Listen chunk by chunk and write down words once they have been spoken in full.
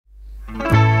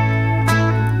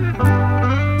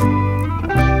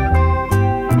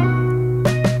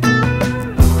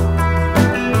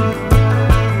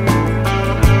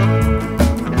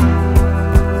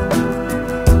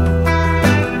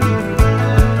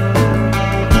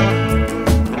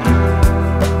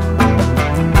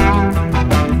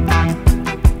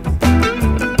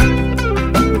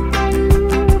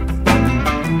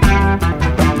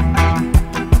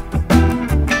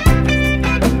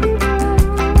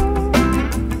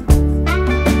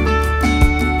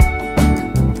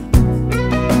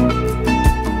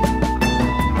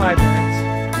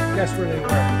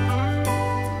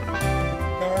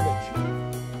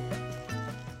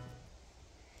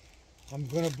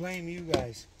blame you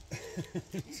guys.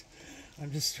 I'm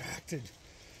distracted.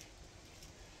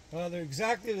 Well, they're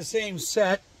exactly the same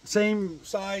set, same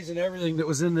size and everything that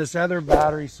was in this other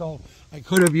battery, so I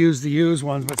could have used the used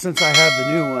ones, but since I have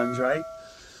the new ones, right?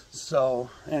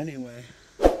 So, anyway,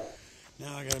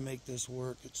 now I gotta make this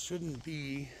work. It shouldn't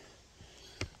be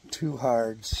too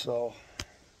hard, so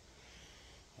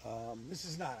this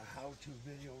is not a how-to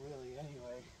video really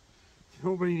anyway.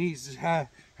 Nobody needs to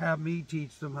have me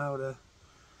teach them how to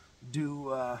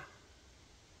do,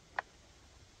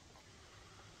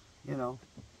 you know.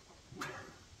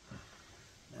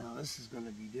 Now this is going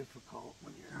to be difficult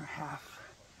when you're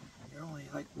only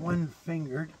like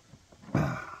one-fingered.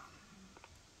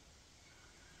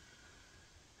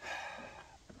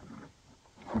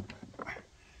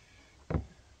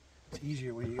 It's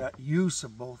easier when you got use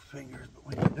of both fingers, but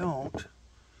when you don't,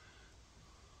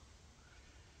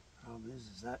 problem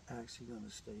is that actually going to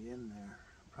stay in there?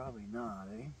 Probably not,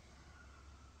 eh?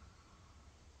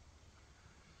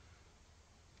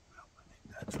 Well, I think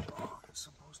that's wrong. It's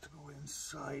supposed to go in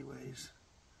sideways.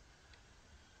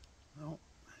 No,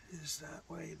 it is that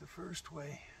way, the first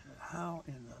way. How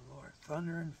in the Lord,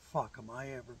 thunder and fuck am I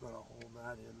ever going to hold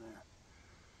that in there?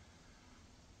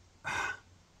 I'm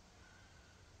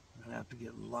going to have to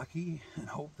get lucky and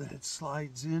hope that it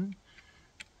slides in.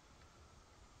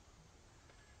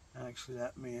 Actually,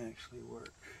 that may actually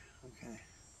work. Okay.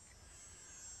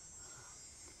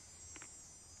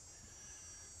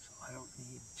 So I don't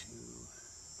need to.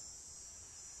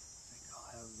 I think I'll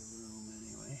have the room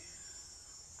anyway.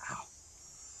 Ow.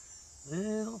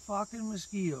 Little fucking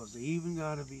mosquitoes. They even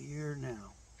got to be here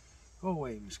now. Go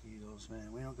away, mosquitoes,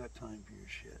 man. We don't got time for your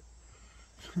shit.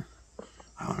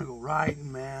 I want to go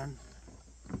riding, man.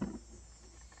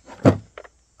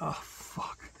 Oh,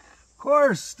 fuck. Of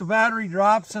course, the battery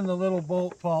drops and the little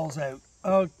bolt falls out.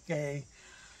 Okay.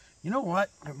 You know what?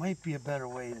 There might be a better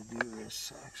way to do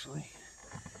this, actually.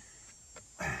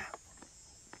 I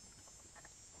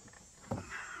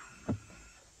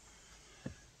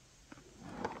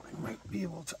might be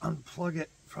able to unplug it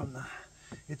from the...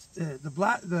 It's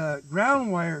the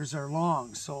ground wires are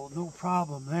long, so no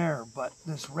problem there. But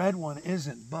this red one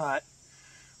isn't. But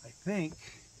I think...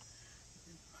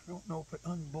 I don't know if it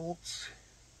unbolts.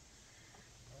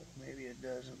 Maybe it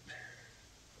doesn't.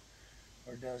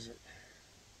 Or does it?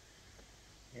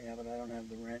 Yeah, but I don't have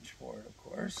the wrench for it, of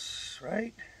course,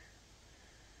 right?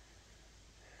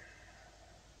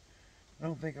 I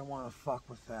don't think I want to fuck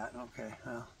with that. Okay,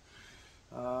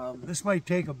 well, this might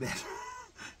take a bit.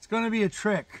 It's going to be a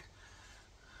trick.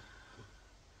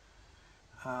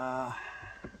 I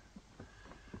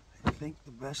think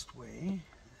the best way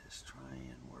is try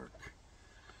and work.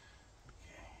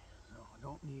 Okay, so I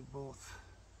don't need both.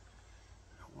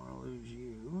 I don't want to lose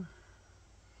you.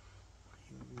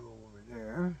 You can go over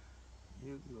there.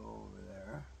 You can go over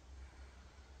there.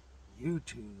 You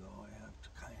two, though, I have to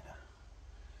kind of...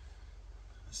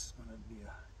 This is going to be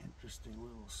an interesting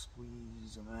little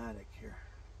squeeze-o-matic here.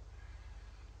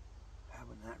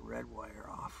 Having that red wire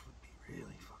off would be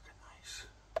really fucking nice.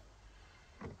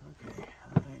 Okay,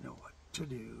 I know what to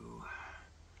do.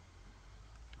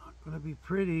 Not going to be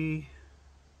pretty.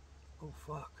 Oh,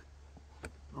 fuck.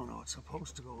 Oh, no, it's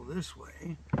supposed to go this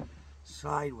way.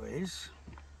 Sideways.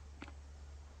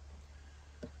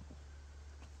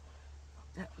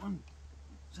 That one,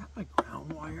 is that my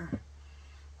ground wire?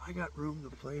 I got room to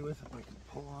play with if I can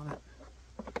pull on it.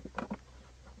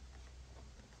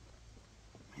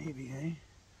 Maybe, eh?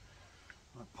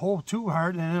 I pull too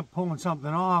hard and end up pulling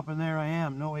something off, and there I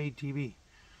am, no ATV.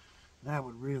 That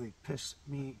would really piss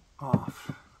me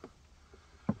off.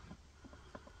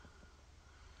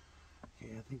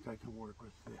 Okay, I think I can work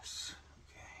with this.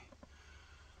 Okay.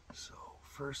 So,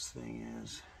 first thing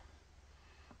is,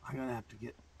 I'm going to have to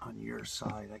get on your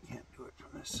side. I can't do it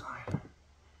from this side.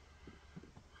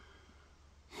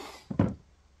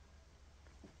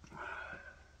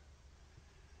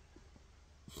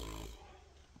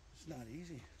 It's not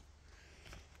easy.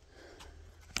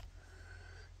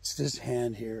 It's this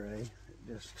hand here, right?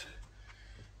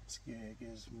 It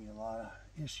gives me a lot of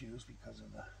issues because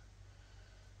of the...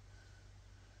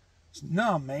 It's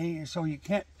numb, eh? So you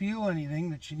can't feel anything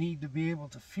that you need to be able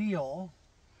to feel,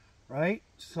 right?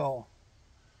 So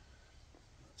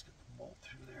let's get the bolt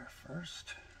through there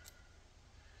first.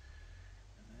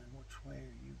 And then which way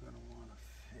are you going to want to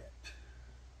fit?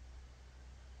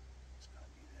 It's going to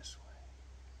be this way.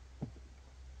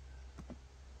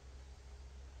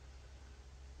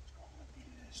 It's going to be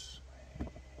this way.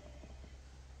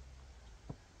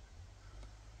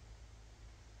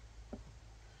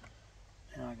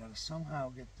 Now I got to somehow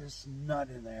get this nut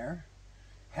in there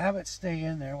have it stay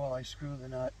in there while I screw the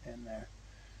nut in there.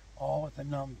 All with a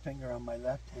numb finger on my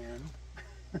left hand.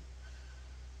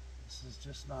 This is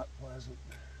just not pleasant.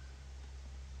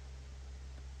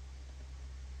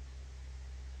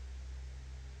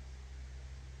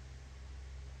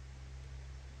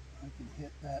 I can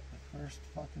hit that the first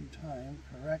fucking time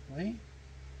correctly.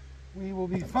 We will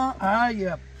be fine. Ah,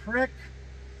 you prick.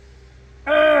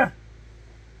 Ah!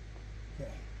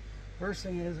 Okay. First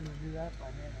thing is I'm going to do that by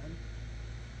hand.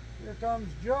 Here comes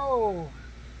Joe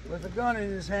with a gun in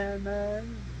his hand,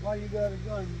 man. Why you got a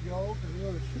gun, Joe? Because you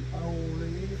want to shoot my old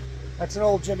lady. That's an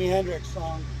old Jimi Hendrix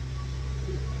song.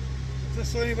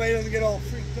 Just so anybody doesn't get all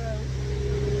freaked out.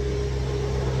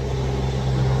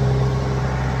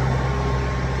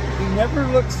 He never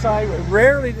looks sideways.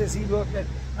 Rarely does he look at.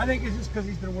 I think it's just because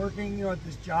he's been working, you know, at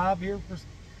this job here for.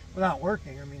 Well, not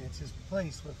working. I mean, it's his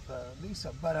place with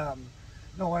Lisa. But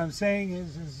no, what I'm saying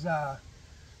is I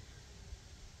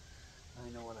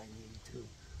know what I need to.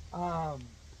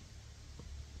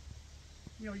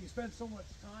 You know, you spend so much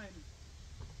time,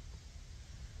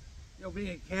 you know, being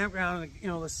at campground. You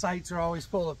know, the sites are always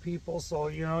full of people, so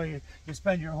you know you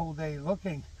spend your whole day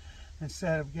looking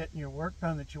instead of getting your work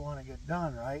done that you want to get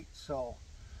done, right? So.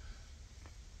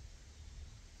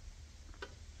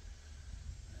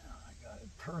 I got it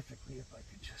perfectly if I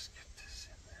could just get this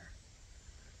in there.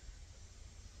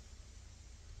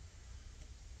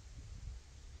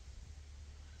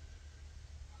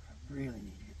 I really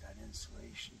need to get that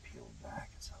insulation peeled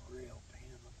back. It's a real pain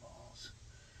in the balls.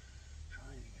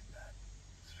 Trying to get that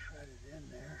threaded in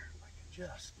there. If I can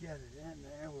just get it in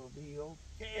there, we'll be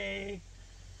okay.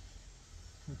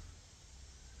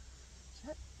 Is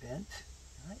that bent?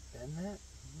 Can I bend that?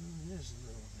 It is a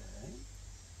little bit, eh?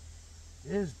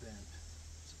 It is bent.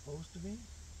 It's supposed to be.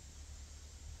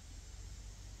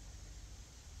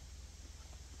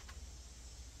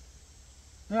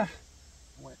 Ah,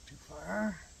 went too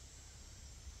far.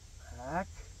 Back.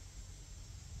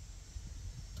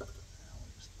 Now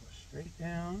we'll just push straight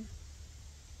down.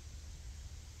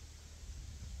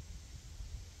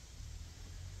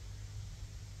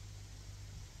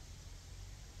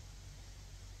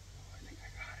 Oh, I think I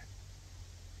got it.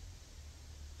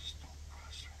 Just don't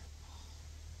cross right.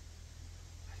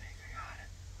 I think I got it.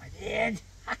 I did.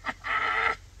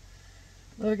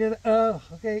 Look at it. Oh,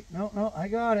 okay. No, I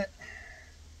got it.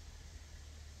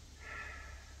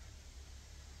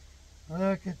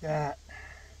 Look at that.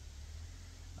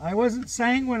 I wasn't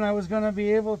sanguine I was going to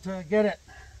be able to get it.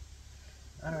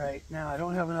 Alright, now I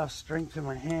don't have enough strength in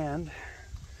my hand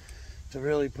to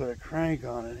really put a crank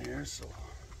on it here, so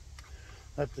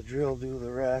let the drill do the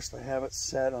rest. I have it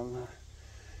set on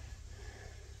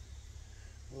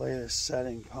the latest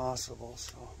setting possible.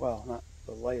 So, well, not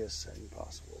the latest setting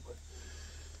possible, but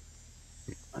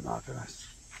I'm not going to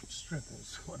strip it,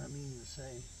 is what I mean to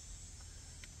say.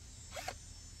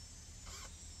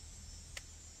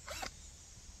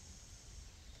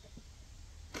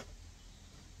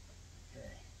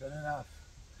 Good enough.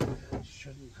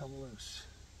 Shouldn't come loose.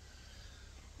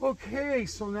 Okay,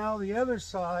 so now the other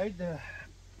side,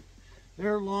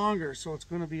 they're longer, so it's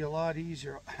going to be a lot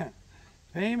easier.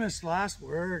 Famous last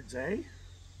words, eh?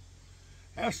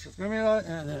 Yes, it's going to be a lot.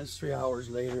 And then it's 3 hours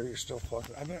later, you're still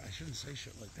fucking. I shouldn't say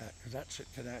shit like that, because that shit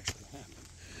could actually happen.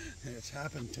 And it's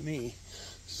happened to me.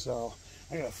 So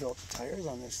I got to fill up the tires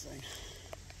on this thing.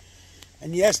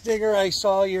 And yes, Digger, I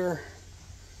saw you're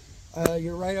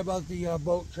right about the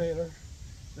boat trailer.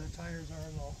 The tires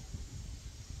are low.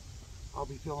 I'll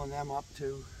be filling them up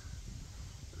too.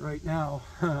 Right now,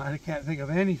 I can't think of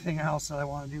anything else that I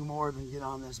want to do more than get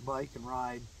on this bike and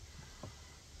ride.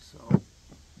 So,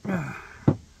 let's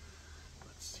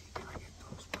see, can I get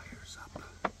those wires up?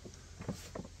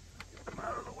 Get them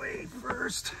out of the way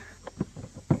first.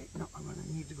 Okay, no, I'm going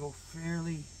to need to go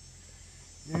fairly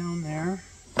down there.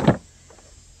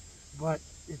 But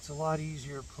it's a lot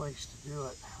easier place to do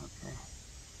it. Okay.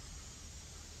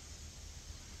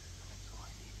 So I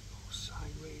need to go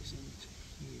sideways into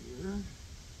here.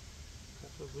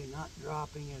 Preferably not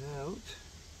dropping it out.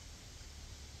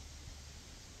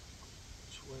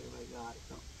 Which way have I got it?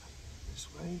 No, I got it this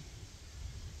way.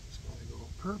 It's got to go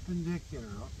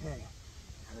perpendicular. Okay.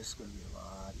 Now this is going to be a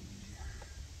lot easier.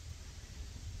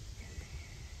 Okay.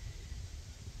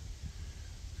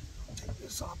 I'll take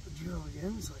this off the drill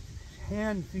again so I can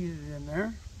hand feed it in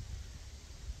there.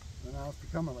 And now it's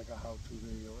becoming like a how-to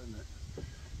video, isn't it?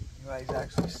 You guys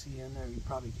actually see in there. You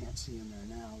probably can't see in there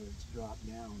now that it's dropped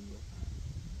down.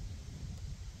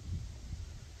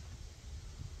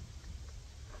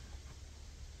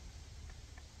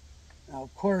 But now,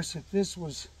 of course, if this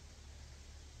was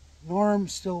Norm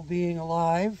still being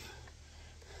alive,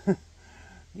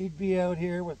 He'd be out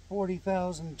here with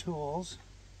 40,000 tools.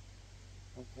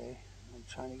 Okay, I'm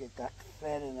trying to get that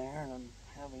fed in there and I'm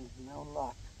having no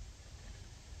luck.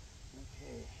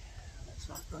 Okay, that's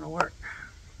not going to work.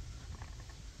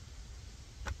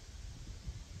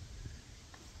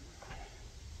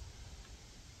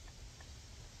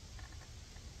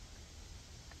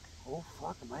 Oh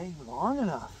fuck, am I long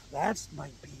enough? That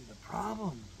might be the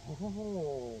problem.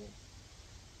 Oh.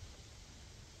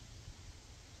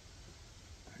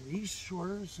 Are these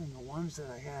shorter than the ones that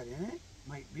I had in it?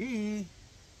 Might be.